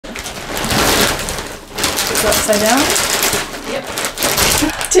this upside down. Yep.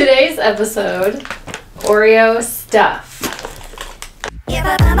 Today's episode, Oreo stuff. If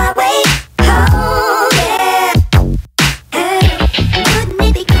I find my way home, yeah. Wouldn't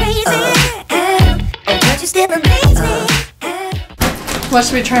it be crazy? But you still amaze me. What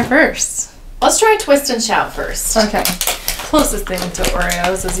should we try first? Let's try Twist and Shout first. Okay. Closest thing to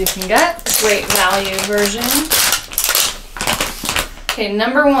Oreos as you can get. Great value version. Okay,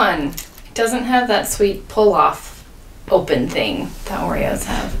 number one. It doesn't have that sweet pull-off open thing that Oreos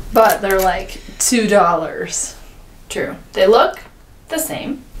have. But they're like $2. True. They look the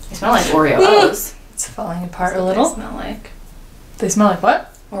same. They smell like Oreo O's. It's falling apart That's a what little. They smell like They smell like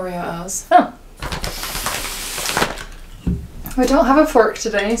what? Oreo O's. Oh. I don't have a fork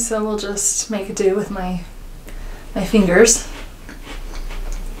today, so we'll just make do with my fingers.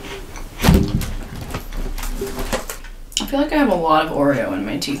 I feel like I have a lot of Oreo in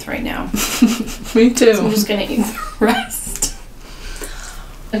my teeth right now. Me too. So I'm just gonna eat the rest.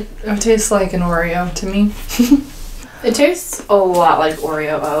 It tastes like an Oreo to me. It tastes a lot like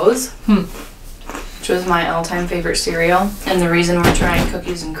Oreo O's, which was my all-time favorite cereal, and the reason we're trying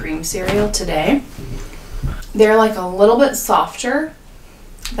cookies and cream cereal today. They're like a little bit softer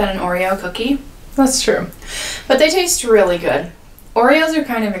than an Oreo cookie, That's true. but they taste really good. Oreos are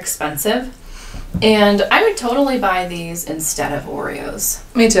kind of expensive, and I would totally buy these instead of Oreos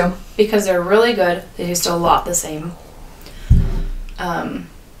Me too. because they're really good. They taste a lot the same.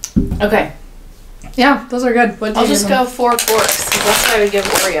 Okay, Yeah, those are good. What do I'll you just give them? go 4 forks. 'Cause that's what I would give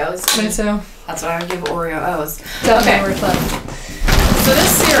Oreos. Me too. That's what I would give Oreo O's. Definitely Okay. worth it. So this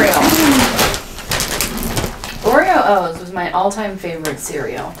cereal, Oreo O's was my all-time favorite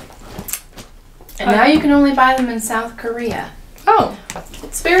cereal. And now you can only buy them in South Korea. Oh.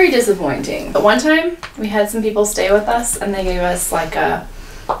 It's very disappointing. But one time, we had some people stay with us, and they gave us like a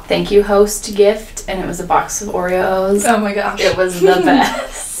thank you host gift, and it was a box of Oreo O's. Oh my gosh. It was the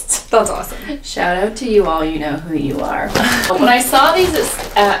best. That's awesome. Shout out to you all, you know who you are. When I saw these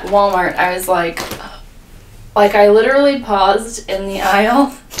at Walmart, I was like I literally paused in the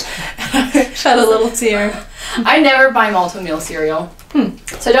aisle. Shed a little tear. I never buy Malt-O-Meal cereal,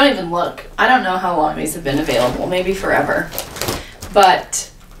 so don't even look. I don't know how long these have been available, maybe forever. But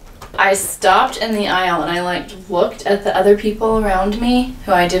I stopped in the aisle and I looked at the other people around me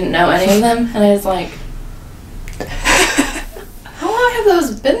who I didn't know any of them, and I was like, how long have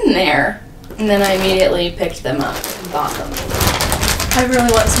those been there? And then I immediately picked them up and bought them. I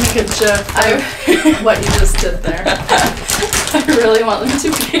really want to make a joke of what you just did there. I really want them to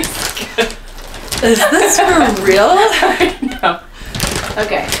taste good. Is this for real? I know.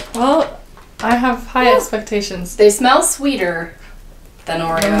 Okay. Well, I have high expectations. They smell sweeter than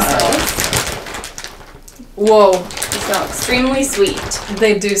Oreos. Whoa. They smell extremely sweet.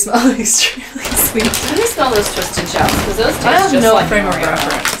 They do smell extremely sweet. Let me smell those Twist and Shouts, because those taste I have just no like frame of Oreo.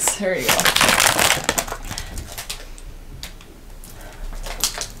 reference. Here you go.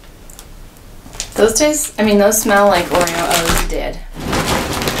 Those smell like Oreo O's did.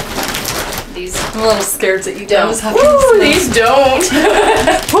 These I'm a little scared to eat don't. those. Woo, these don't.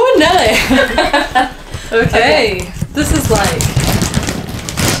 Oh, no. Okay. This is like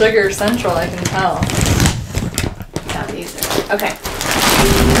sugar central, I can tell. Yeah, these are. Okay.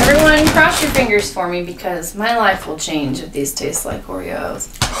 Everyone, cross your fingers for me because my life will change if these taste like Oreos.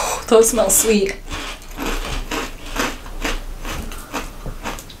 Those smell sweet.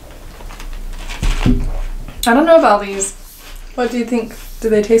 I don't know about these. What do you think? Do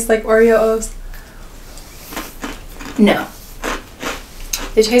they taste like Oreo O's? No.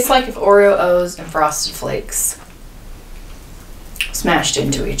 They taste like if Oreo O's and Frosted Flakes smashed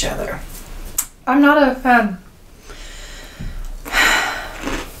into each other. I'm not a fan.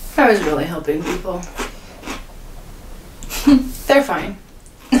 I was really helping people. They're fine.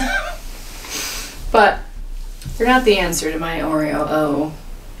 But they're not the answer to my Oreo O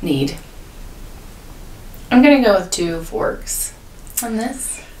need. I'm gonna go with 2 forks on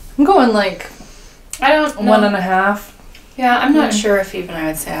this. I'm going like I don't know. 1.5. Yeah, I'm not Yeah. sure if even I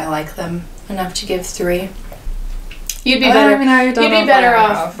would say I like them enough to give 3. You'd be I better. mean, I don't You'd know be if better I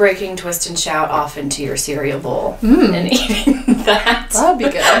off have. breaking Twist and Shout off into your cereal bowl Mm. and eating that. That'd be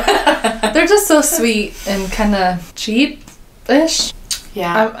good. They're just so sweet and kind of cheap-ish.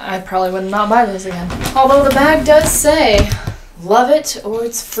 Yeah. I probably would not buy those again. Although the bag does say, love it or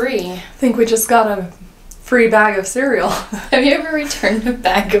it's free. I think we just got a free bag of cereal. Have you ever returned a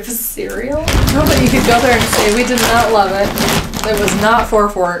bag of cereal? No, but you could go there and say, we did not love it. It was not 4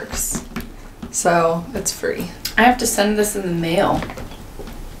 forks. So, it's free. I have to send this in the mail.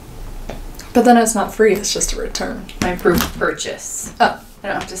 But then it's not free, it's just a return. My proof of purchase. Oh. I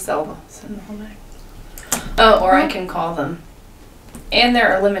don't have to send the whole bag. Oh, or I can call them. And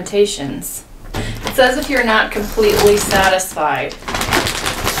there are limitations. It says if you're not completely satisfied,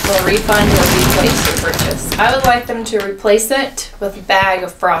 we'll refund or replace your purchase. I would like them to replace it with a bag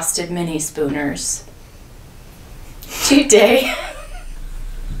of frosted mini spooners. Cheat day.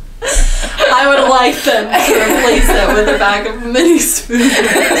 I would like them to replace it with a bag of mini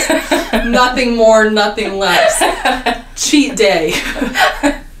spooners. Nothing more, nothing less. Cheat day.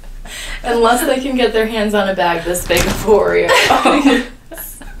 Unless they can get their hands on a bag this big of Oreo.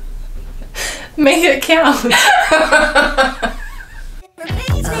 Make it count.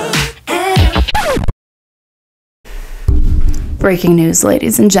 Breaking news,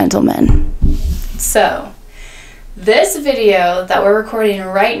 ladies and gentlemen. So, this video that we're recording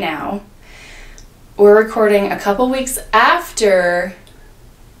right now, we're recording a couple weeks after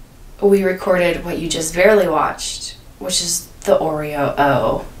we recorded what you just barely watched, which is the Oreo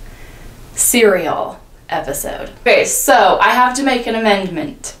O cereal episode. Okay, so I have to make an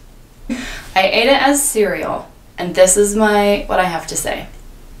amendment. I ate it as cereal, and this is what I have to say.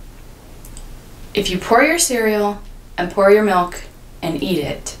 If you pour your cereal and pour your milk and eat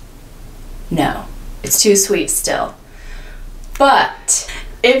it, no, it's too sweet still. But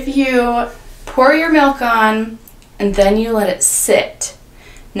if you pour your milk on and then you let it sit,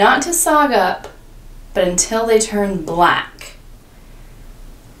 not to sog up, but until they turn black.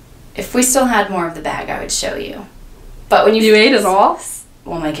 If we still had more of the bag, I would show you. But when you ate it all?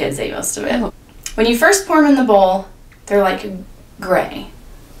 Well, my kids ate most of it. When you first pour them in the bowl, they're like gray.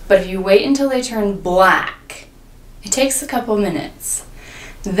 But if you wait until they turn black, it takes a couple minutes.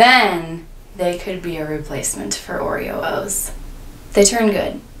 Then they could be a replacement for Oreo O's. They turn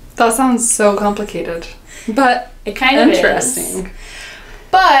good. That sounds so complicated, but it kind of interesting. Is.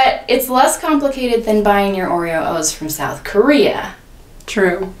 But it's less complicated than buying your Oreo O's from South Korea.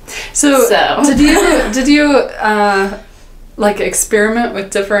 True. So did you like experiment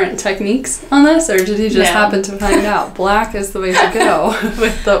with different techniques on this, or did you just happen to find out black is the way to go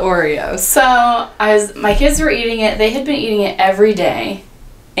with the Oreos? So my kids were eating it. They had been eating it every day,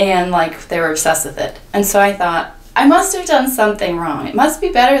 and like they were obsessed with it. And so I thought, I must have done something wrong. It must be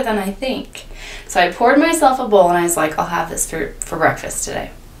better than I think. So I poured myself a bowl and I was like, I'll have this for breakfast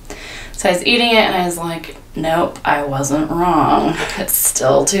today. So I was eating it and I was like, nope, I wasn't wrong. It's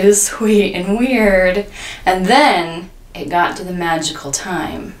still too sweet and weird. And then it got to the magical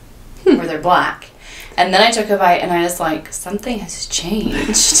time where they're black. And then I took a bite and I was like, something has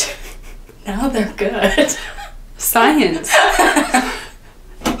changed. Now they're good. Science.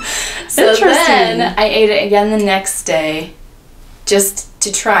 So then I ate it again the next day just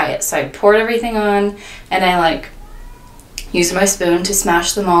to try it. So I poured everything on and I like used my spoon to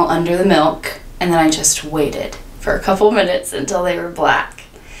smash them all under the milk, and then I just waited for a couple minutes until they were black.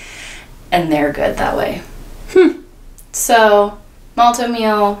 And they're good that way. So,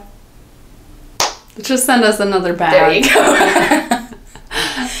 Malt-O-Meal. Just send us another bag. There you go.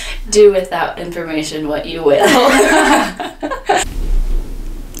 Do with that information what you will.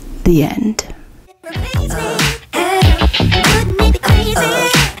 The end. Would make me crazy.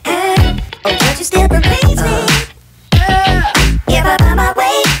 Oh, but you still replace me.